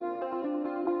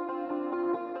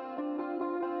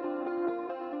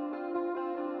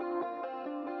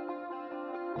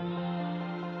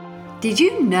Did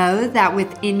you know that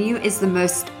within you is the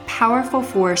most powerful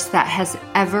force that has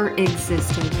ever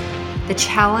existed? The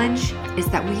challenge is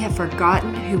that we have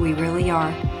forgotten who we really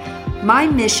are. My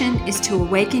mission is to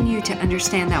awaken you to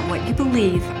understand that what you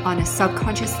believe on a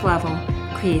subconscious level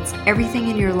creates everything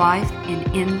in your life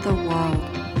and in the world.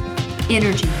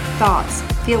 Energy, thoughts,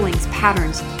 feelings,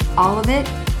 patterns, all of it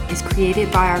is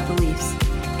created by our beliefs,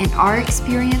 and our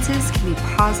experiences can be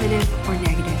positive or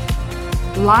negative.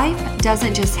 Life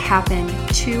doesn't just happen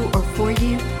to or for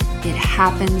you, it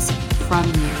happens from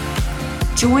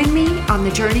you. Join me on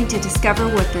the journey to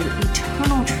discover what the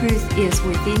eternal truth is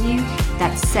within you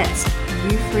that sets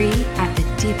you free at the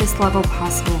deepest level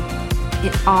possible.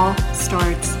 It all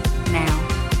starts now.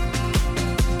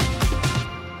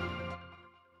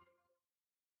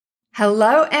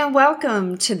 Hello and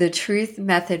welcome to the Truth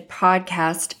Method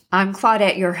podcast. I'm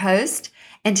Claudette, your host,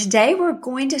 and today we're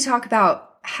going to talk about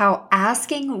how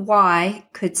asking why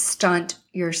could stunt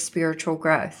your spiritual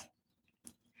growth.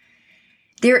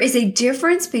 There is a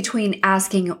difference between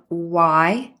asking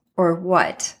why or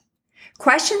what.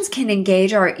 Questions can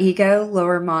engage our ego,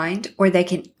 lower mind, or they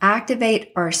can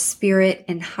activate our spirit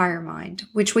and higher mind,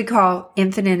 which we call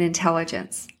infinite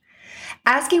intelligence.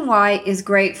 Asking why is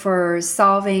great for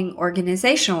solving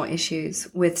organizational issues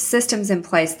with systems in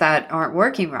place that aren't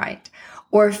working right,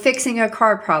 or fixing a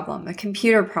car problem, a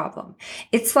computer problem.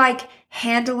 It's like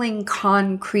handling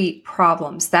concrete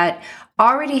problems that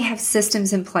already have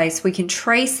systems in place. We can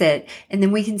trace it, and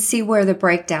then we can see where the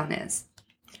breakdown is.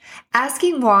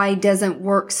 Asking why doesn't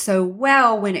work so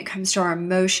well when it comes to our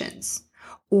emotions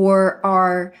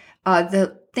or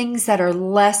the things that are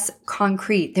less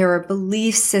concrete. There are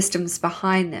belief systems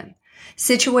behind them.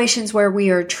 Situations where we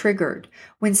are triggered.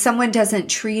 When someone doesn't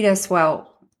treat us well,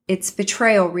 it's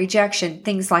betrayal, rejection,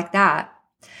 things like that.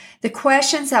 The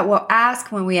questions that we'll ask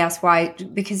when we ask why,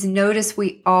 because notice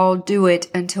we all do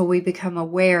it until we become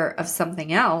aware of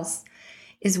something else,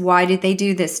 is why did they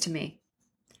do this to me?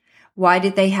 Why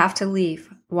did they have to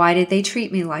leave? Why did they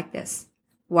treat me like this?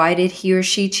 Why did he or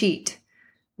she cheat?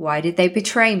 Why did they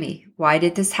betray me? Why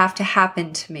did this have to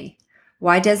happen to me?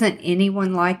 Why doesn't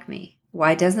anyone like me?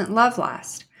 Why doesn't love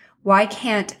last? Why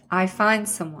can't I find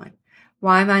someone?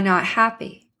 Why am I not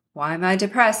happy? Why am I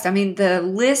depressed? I mean, the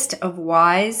list of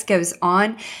whys goes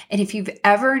on. And if you've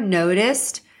ever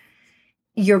noticed,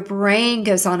 your brain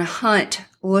goes on a hunt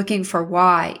looking for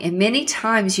why. And many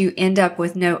times you end up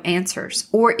with no answers.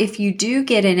 Or if you do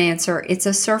get an answer, it's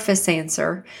a surface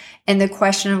answer. And the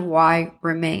question of why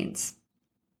remains.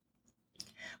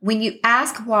 When you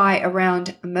ask why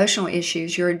around emotional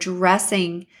issues, you're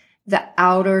addressing the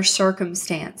outer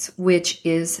circumstance, which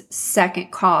is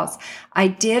second cause. I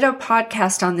did a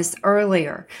podcast on this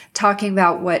earlier, talking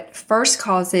about what first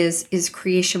cause is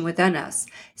creation within us.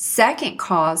 Second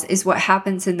cause is what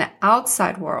happens in the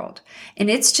outside world. And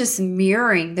it's just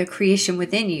mirroring the creation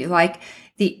within you. Like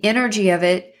the energy of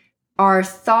it, our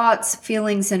thoughts,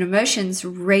 feelings, and emotions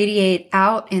radiate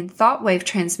out in thought wave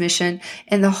transmission,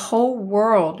 and the whole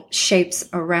world shapes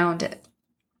around it.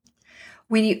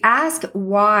 When you ask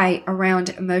why around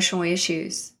emotional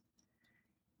issues,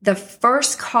 the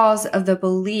first cause of the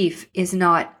belief is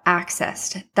not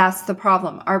accessed. That's the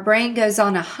problem. Our brain goes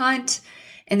on a hunt,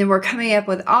 and then we're coming up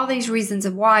with all these reasons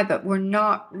of why, but we're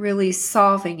not really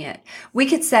solving it. We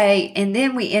could say, and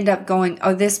then we end up going,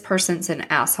 oh, this person's an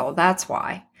asshole. That's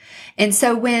why. And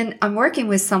so when I'm working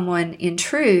with someone in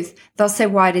truth, they'll say,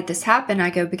 why did this happen? I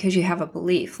go, because you have a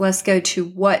belief. Let's go to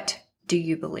what do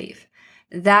you believe?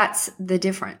 That's the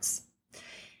difference.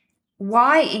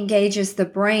 Why engages the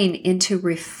brain into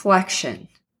reflection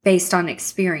based on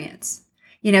experience?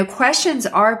 You know, questions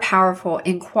are powerful,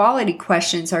 and quality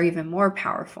questions are even more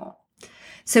powerful.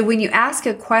 So when you ask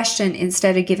a question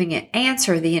instead of giving an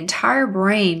answer, the entire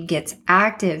brain gets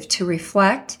active to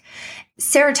reflect.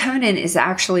 Serotonin is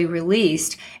actually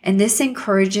released, and this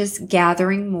encourages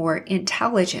gathering more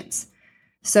intelligence.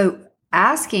 So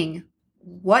asking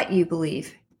what you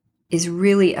believe is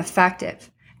really effective.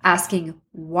 Asking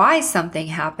why something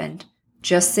happened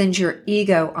just sends your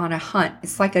ego on a hunt.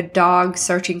 It's like a dog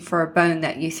searching for a bone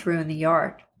that you threw in the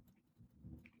yard.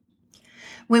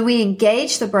 When we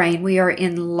engage the brain, we are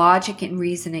in logic and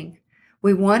reasoning.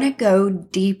 We want to go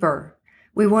deeper.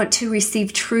 We want to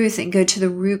receive truth and go to the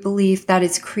root belief that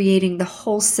is creating the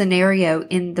whole scenario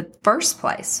in the first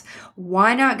place.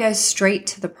 Why not go straight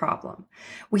to the problem?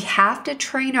 We have to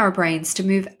train our brains to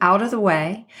move out of the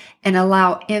way and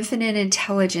allow infinite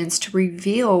intelligence to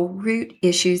reveal root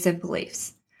issues and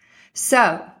beliefs.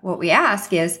 So what we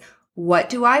ask is, what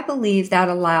do I believe that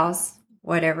allows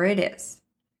whatever it is?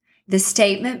 The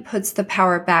statement puts the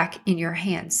power back in your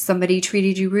hands. Somebody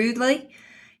treated you rudely.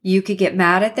 You could get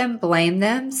mad at them, blame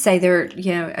them, say they're,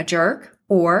 a jerk,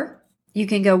 or you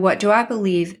can go, what do I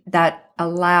believe that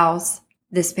allows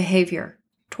this behavior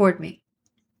toward me?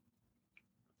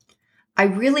 I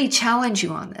really challenge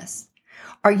you on this.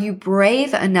 Are you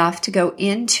brave enough to go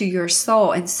into your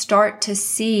soul and start to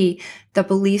see the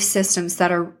belief systems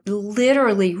that are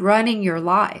literally running your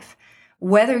life,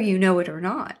 whether you know it or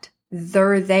not?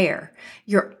 They're there.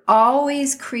 You're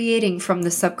always creating from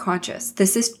the subconscious.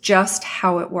 This is just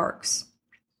how it works.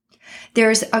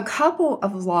 There's a couple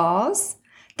of laws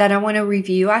that I want to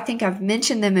review. I think I've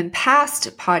mentioned them in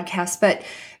past podcasts, but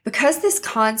because this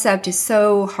concept is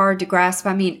so hard to grasp,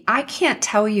 I can't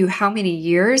tell you how many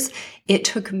years it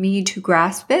took me to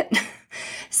grasp it.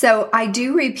 So I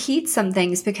do repeat some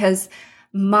things because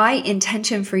my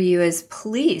intention for you is,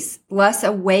 please, let's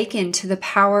awaken to the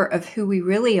power of who we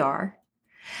really are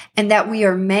and that we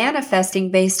are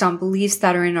manifesting based on beliefs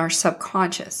that are in our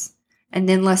subconscious. And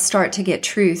then let's start to get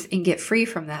truth and get free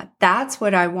from that. That's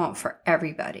what I want for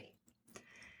everybody.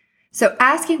 So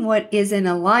asking what is in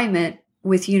alignment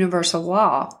with universal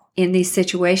law in these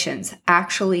situations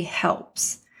actually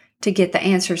helps to get the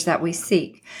answers that we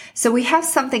seek. So we have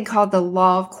something called the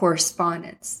law of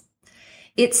correspondence.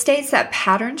 It states that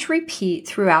patterns repeat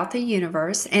throughout the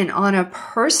universe, and on a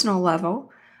personal level,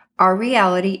 our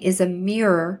reality is a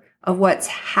mirror of what's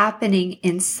happening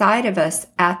inside of us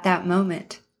at that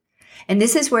moment. And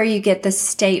this is where you get the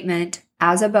statement,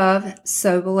 as above,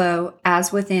 so below,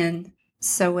 as within,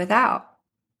 so without.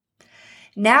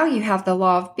 Now you have the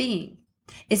law of being.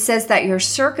 It says that your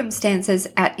circumstances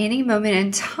at any moment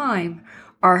in time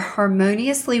are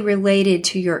harmoniously related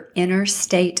to your inner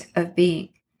state of being.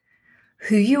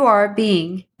 Who you are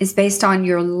being is based on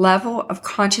your level of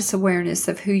conscious awareness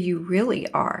of who you really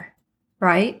are,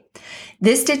 right?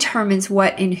 This determines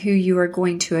what and who you are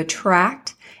going to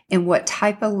attract and what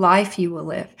type of life you will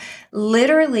live.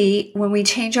 Literally, when we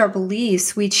change our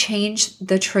beliefs, we change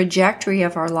the trajectory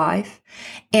of our life,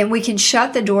 and we can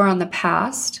shut the door on the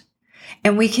past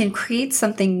and we can create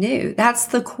something new. That's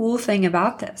the cool thing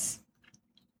about this.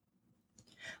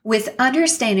 With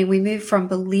understanding, we move from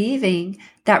believing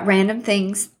that random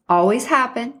things always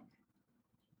happen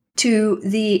to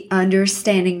the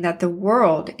understanding that the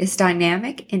world is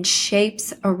dynamic and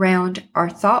shapes around our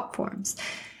thought forms.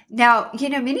 Now,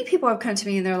 many people have come to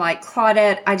me and they're like,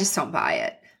 Claudette, I just don't buy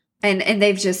it. And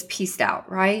they've just pieced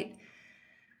out, right?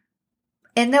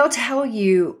 And they'll tell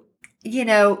you,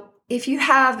 if you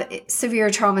have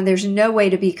severe trauma, there's no way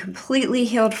to be completely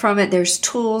healed from it. There's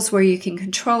tools where you can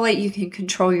control it. You can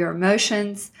control your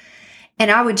emotions. And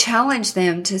I would challenge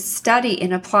them to study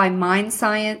and apply mind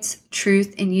science,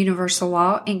 truth, and universal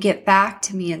law and get back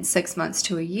to me in 6 months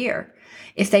to a year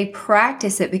if they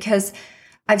practice it, because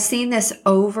I've seen this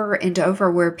over and over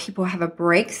where people have a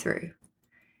breakthrough.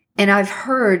 And I've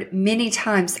heard many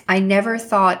times, I never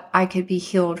thought I could be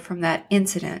healed from that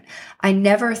incident. I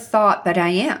never thought, but I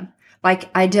am. Like,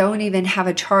 I don't even have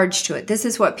a charge to it. This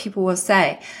is what people will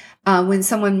say. When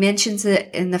someone mentions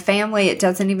it in the family, it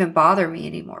doesn't even bother me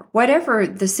anymore, whatever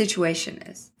the situation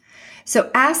is.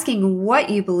 So asking what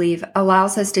you believe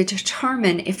allows us to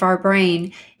determine if our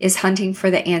brain is hunting for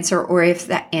the answer or if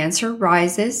the answer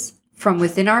rises from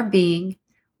within our being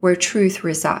where truth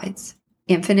resides,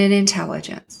 infinite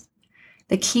intelligence.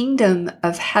 The kingdom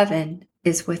of heaven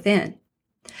is within.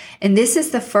 And this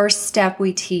is the first step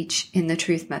we teach in the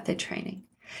Truth Method training.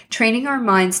 Training our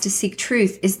minds to seek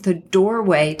truth is the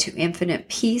doorway to infinite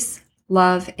peace,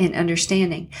 love, and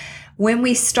understanding. When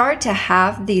we start to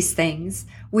have these things,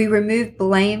 we remove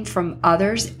blame from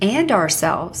others and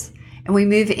ourselves, and we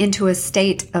move into a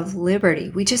state of liberty.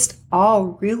 We just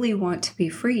all really want to be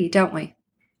free, don't we?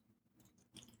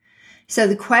 So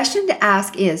the question to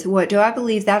ask is, what do I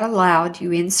believe that allowed?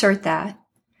 You insert that.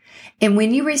 And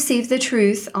when you receive the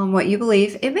truth on what you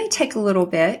believe, it may take a little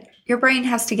bit. Your brain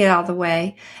has to get out of the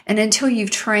way. And until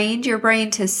you've trained your brain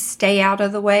to stay out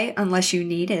of the way, unless you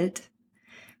need it,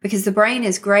 because the brain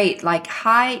is great, like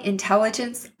high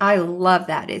intelligence. I love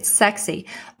that. It's sexy,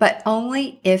 but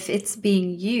only if it's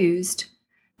being used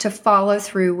to follow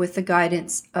through with the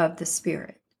guidance of the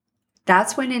spirit.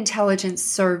 That's when intelligence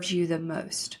serves you the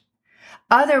most.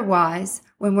 Otherwise,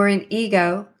 when we're in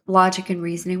ego, logic, and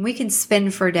reasoning, we can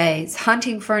spin for days,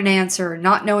 hunting for an answer,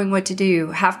 not knowing what to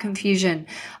do, have confusion,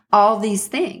 all these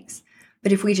things.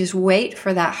 But if we just wait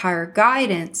for that higher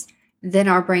guidance, then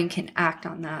our brain can act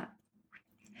on that.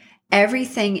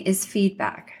 Everything is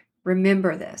feedback.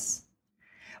 Remember this.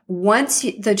 Once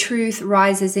the truth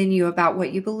rises in you about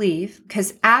what you believe,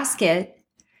 because ask it,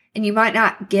 And you might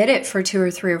not get it for 2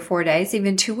 or 3 or 4 days,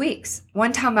 even 2 weeks.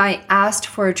 One time I asked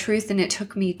for a truth and it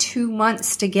took me 2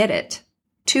 months to get it.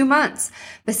 2 months.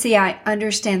 But see, I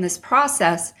understand this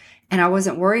process and I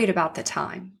wasn't worried about the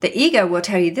time. The ego will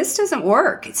tell you, this doesn't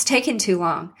work. It's taken too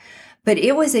long. But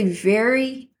it was a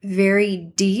very, very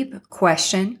deep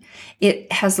question. It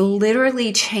has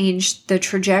literally changed the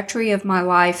trajectory of my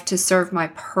life to serve my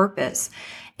purpose.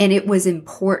 And it was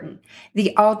important.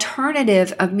 The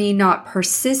alternative of me not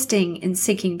persisting in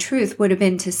seeking truth would have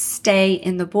been to stay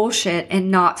in the bullshit and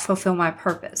not fulfill my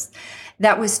purpose.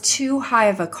 That was too high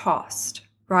of a cost,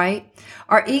 right?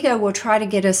 Our ego will try to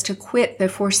get us to quit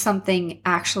before something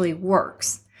actually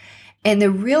works. And the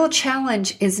real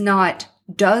challenge is not,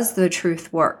 does the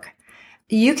truth work?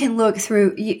 You can look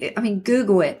through,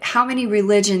 Google it. How many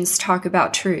religions talk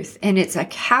about truth? And it's a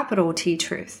capital T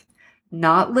truth,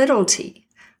 not little t.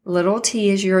 Little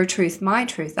t is your truth, my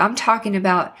truth. I'm talking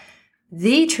about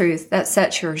the truth that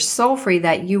sets your soul free,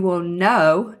 that you will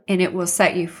know and it will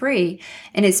set you free.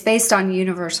 And it's based on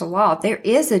universal law. There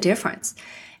is a difference.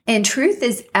 And truth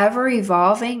is ever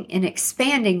evolving and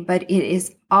expanding, but it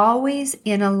is always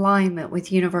in alignment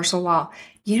with universal law.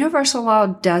 Universal law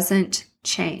doesn't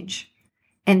change.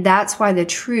 And that's why the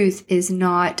truth is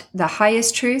not the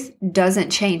highest truth, doesn't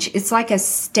change. It's like a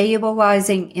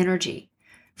stabilizing energy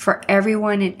for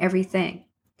everyone and everything.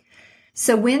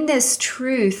 So when this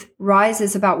truth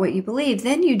rises about what you believe,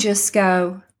 then you just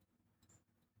go,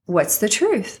 what's the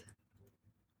truth?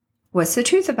 What's the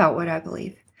truth about what I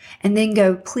believe? And then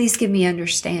go, please give me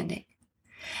understanding.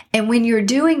 And when you're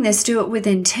doing this, do it with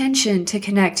intention to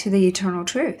connect to the eternal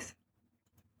truth.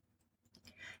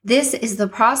 This is the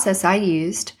process I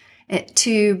used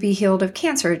to be healed of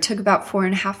cancer. It took about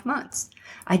 4.5 months.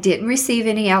 I didn't receive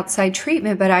any outside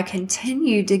treatment, but I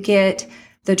continued to get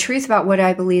the truth about what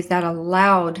I believe that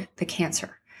allowed the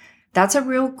cancer. That's a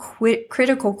real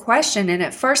critical question. And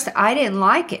at first, I didn't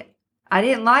like it. I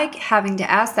didn't like having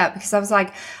to ask that because I was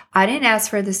like, I didn't ask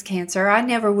for this cancer. I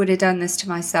never would have done this to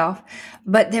myself.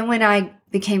 But then when I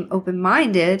became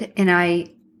open-minded and I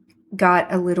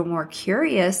got a little more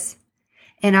curious,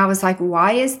 and I was like,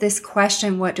 why is this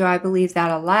question, what do I believe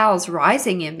that allows,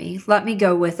 rising in me? Let me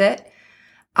go with it.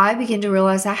 I began to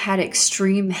realize I had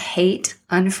extreme hate,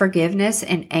 unforgiveness,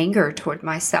 and anger toward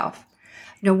myself.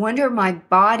 No wonder my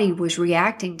body was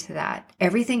reacting to that.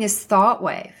 Everything is thought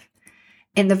wave.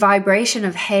 And the vibration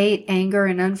of hate, anger,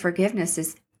 and unforgiveness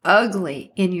is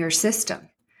ugly in your system.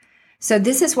 So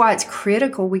this is why it's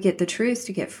critical we get the truth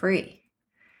to get free.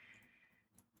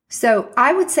 So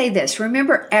I would say this,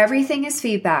 remember everything is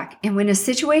feedback. And when a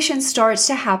situation starts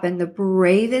to happen, the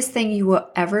bravest thing you will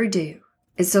ever do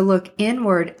is to look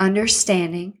inward,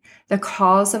 understanding the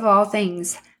cause of all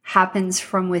things happens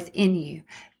from within you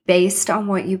based on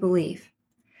what you believe.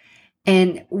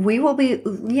 And we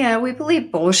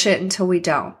believe bullshit until we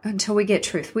don't, until we get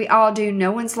truth. We all do.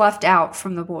 No one's left out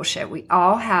from the bullshit. We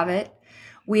all have it.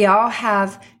 We all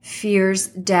have fears,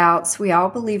 doubts. We all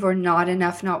believe we're not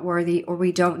enough, not worthy, or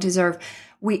we don't deserve.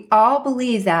 We all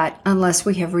believe that unless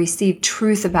we have received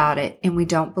truth about it and we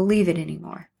don't believe it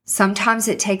anymore. Sometimes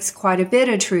it takes quite a bit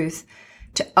of truth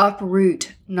to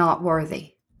uproot not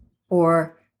worthy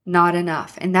or not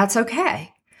enough. And that's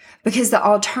okay because the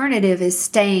alternative is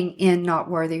staying in not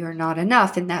worthy or not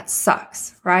enough. And that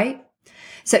sucks, right?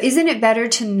 So isn't it better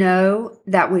to know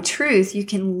that with truth, you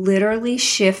can literally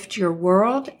shift your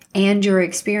world and your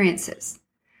experiences?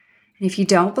 And if you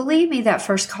don't believe me, that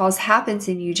first cause happens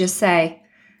and you just say,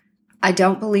 I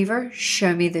don't believe her.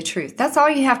 Show me the truth. That's all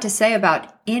you have to say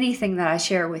about anything that I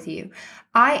share with you.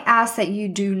 I ask that you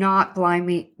do not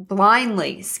blindly,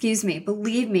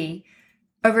 believe me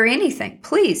over anything.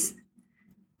 Please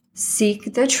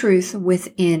seek the truth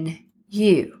within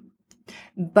you,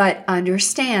 but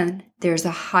understand there's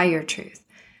a higher truth.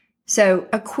 So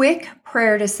a quick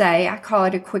prayer to say, I call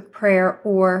it a quick prayer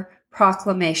or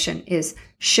proclamation, is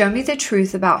show me the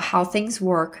truth about how things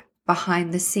work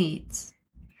behind the scenes.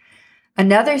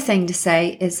 Another thing to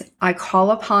say is I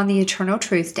call upon the eternal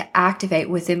truth to activate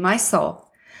within my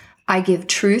soul. I give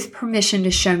truth permission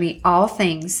to show me all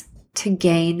things to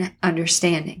gain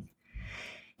understanding.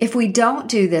 If we don't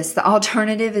do this, the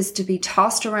alternative is to be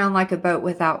tossed around like a boat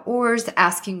without oars,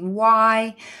 asking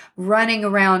why, running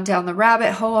around down the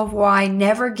rabbit hole of why,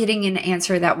 never getting an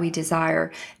answer that we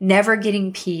desire, never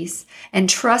getting peace, and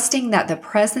trusting that the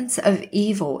presence of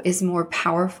evil is more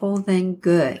powerful than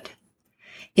good.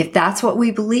 If that's what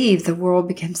we believe, the world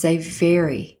becomes a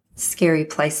very scary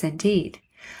place indeed.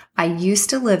 I used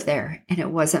to live there and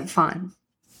it wasn't fun.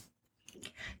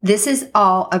 This is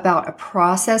all about a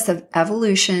process of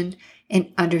evolution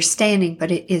and understanding,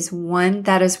 but it is one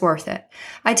that is worth it.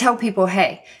 I tell people,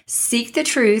 hey, seek the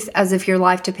truth as if your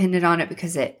life depended on it,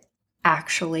 because it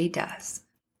actually does.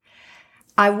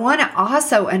 I want to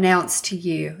also announce to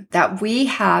you that we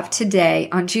have today,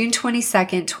 on June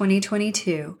 22nd,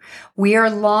 2022, we are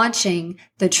launching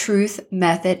the Truth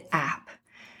Method app.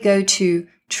 Go to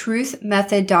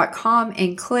truthmethod.com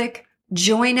and click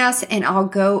join us, and I'll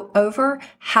go over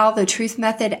how the Truth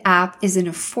Method app is an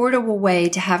affordable way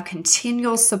to have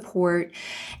continual support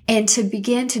and to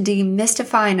begin to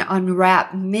demystify and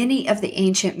unwrap many of the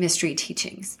ancient mystery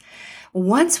teachings.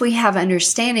 Once we have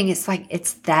understanding, it's like,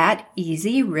 it's that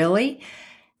easy, really?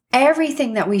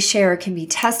 Everything that we share can be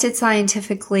tested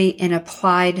scientifically and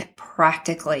applied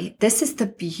practically. This is the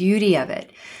beauty of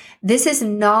it. This is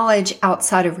knowledge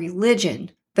outside of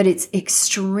religion, but it's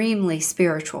extremely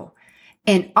spiritual.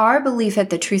 And our belief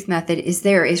at the Truth Method is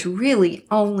there is really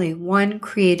only one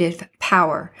creative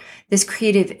power. This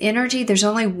creative energy, there's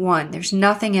only one. There's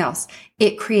nothing else.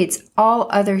 It creates all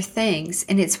other things,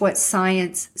 and it's what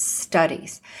science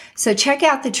studies. So check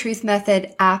out the Truth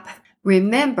Method app.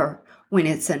 Remember, when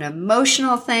it's an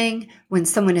emotional thing, when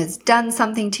someone has done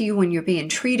something to you, when you're being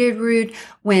treated rude,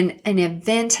 when an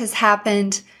event has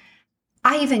happened,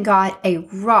 I even got a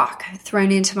rock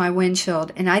thrown into my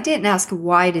windshield, and I didn't ask,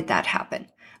 why did that happen?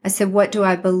 I said, what do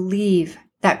I believe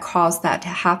that caused that to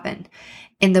happen?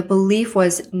 And the belief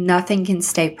was, nothing can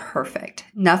stay perfect.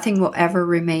 Nothing will ever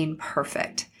remain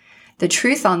perfect. The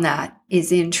truth on that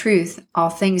is, in truth,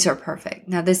 all things are perfect.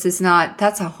 Now,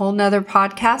 that's a whole nother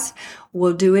podcast.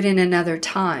 We'll do it in another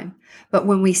time. But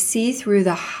when we see through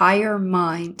the higher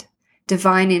mind,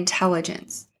 divine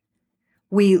intelligence,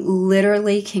 we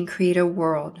literally can create a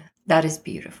world that is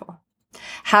beautiful.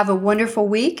 Have a wonderful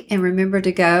week, and remember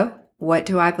to go, what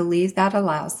do I believe that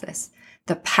allows this?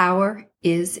 The power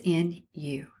is in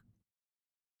you.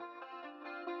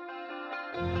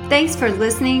 Thanks for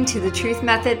listening to the Truth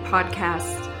Method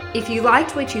podcast. If you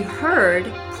liked what you heard,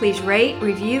 please rate,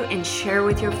 review, and share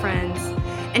with your friends.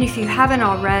 And if you haven't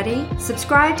already,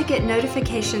 subscribe to get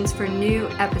notifications for new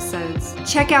episodes.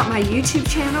 Check out my YouTube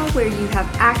channel where you have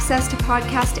access to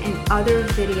podcasts and other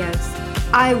videos.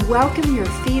 I welcome your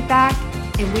feedback,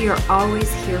 and we are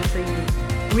always here for you.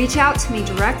 Reach out to me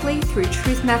directly through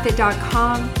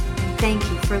truthmethod.com, and thank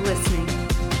you for listening.